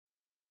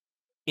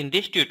In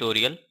this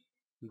tutorial,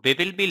 we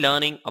will be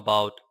learning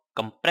about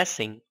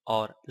compressing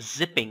or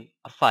zipping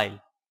a file.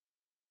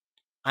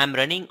 I'm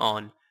running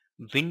on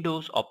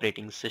Windows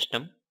operating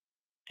system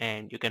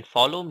and you can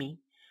follow me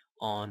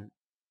on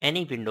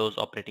any Windows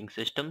operating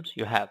systems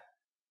you have.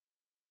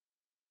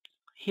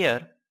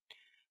 Here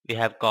we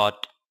have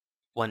got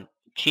one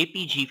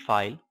JPG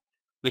file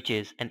which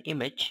is an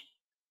image,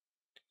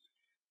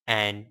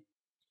 and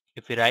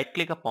if we right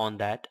click upon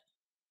that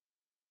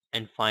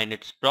and find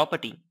its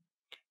property,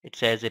 it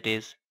says it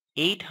is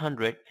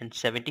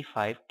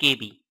 875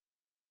 KB.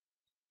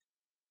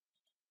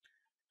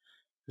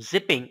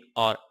 Zipping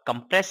or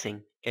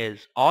compressing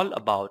is all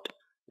about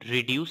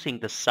reducing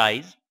the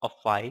size of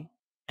file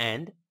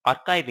and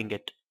archiving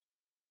it.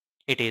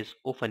 It is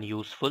often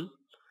useful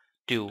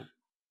to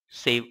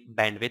save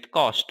bandwidth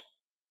cost.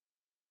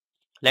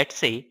 Let's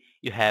say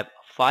you have a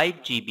 5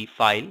 GB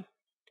file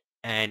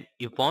and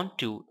you want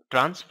to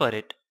transfer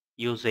it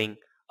using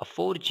a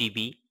 4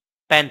 GB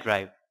pen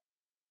drive.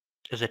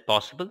 Is it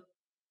possible?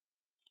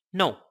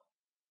 No,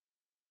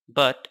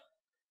 but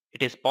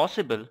it is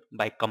possible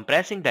by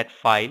compressing that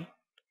file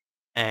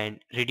and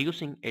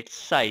reducing its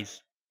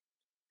size.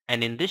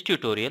 And in this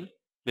tutorial,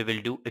 we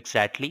will do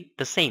exactly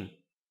the same.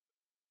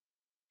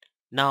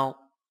 Now,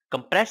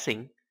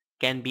 compressing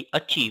can be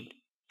achieved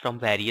from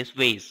various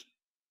ways.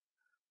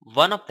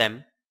 One of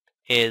them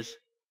is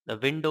the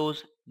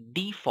Windows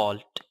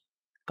default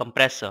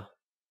compressor,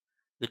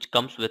 which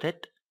comes with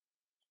it,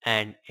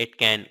 and it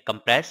can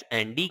compress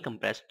and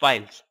decompress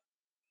files.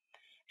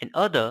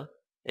 Another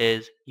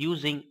is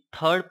using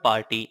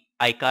third-party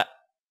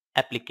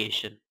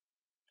application.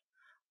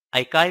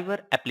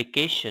 Archiver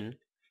application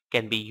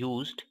can be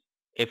used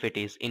if it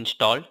is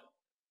installed,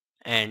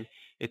 and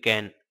you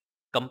can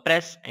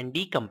compress and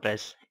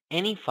decompress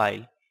any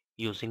file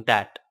using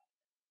that.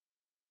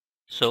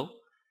 So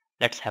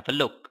let's have a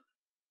look.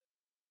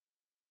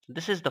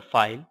 This is the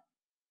file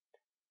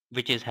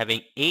which is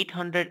having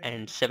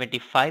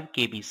 875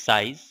 KB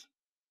size.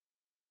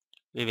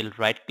 We will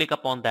right click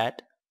upon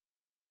that,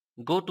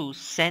 go to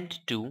send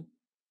to,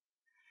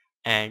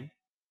 and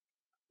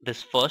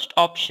this first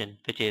option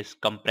which is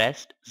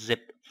compressed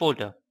zip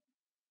folder.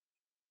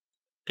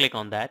 Click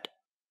on that,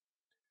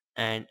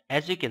 and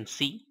as you can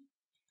see,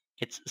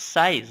 its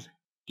size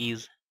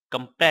is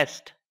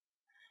compressed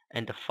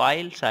and the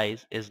file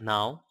size is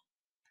now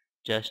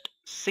just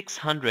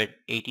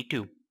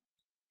 682.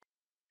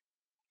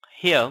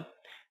 Here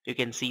you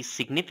can see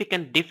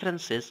significant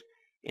differences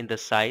in the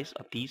size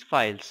of these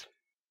files.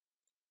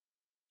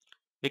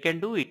 We can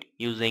do it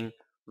using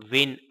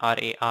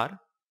WinRAR.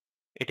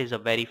 It is a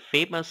very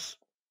famous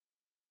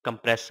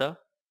compressor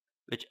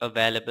which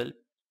available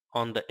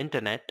on the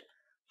internet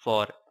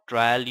for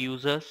trial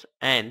users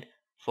and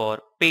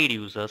for paid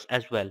users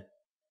as well.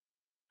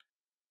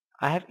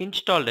 I have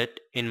installed it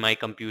in my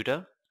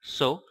computer,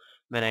 so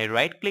when I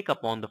right click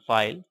upon the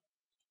file,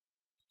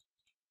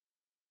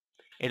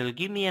 it will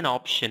give me an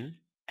option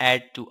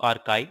add to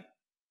archive.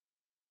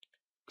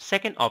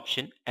 Second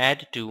option,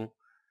 add to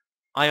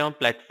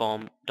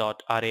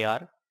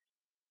ionplatform.rar.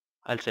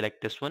 I'll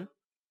select this one,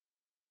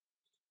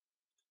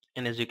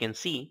 and as you can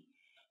see,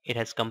 it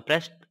has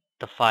compressed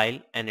the file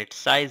and its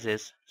size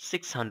is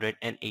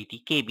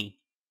 680 KB.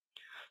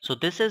 So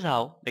this is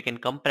how we can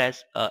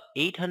compress a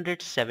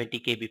 870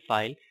 KB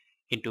file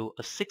into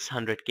a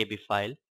 600 KB file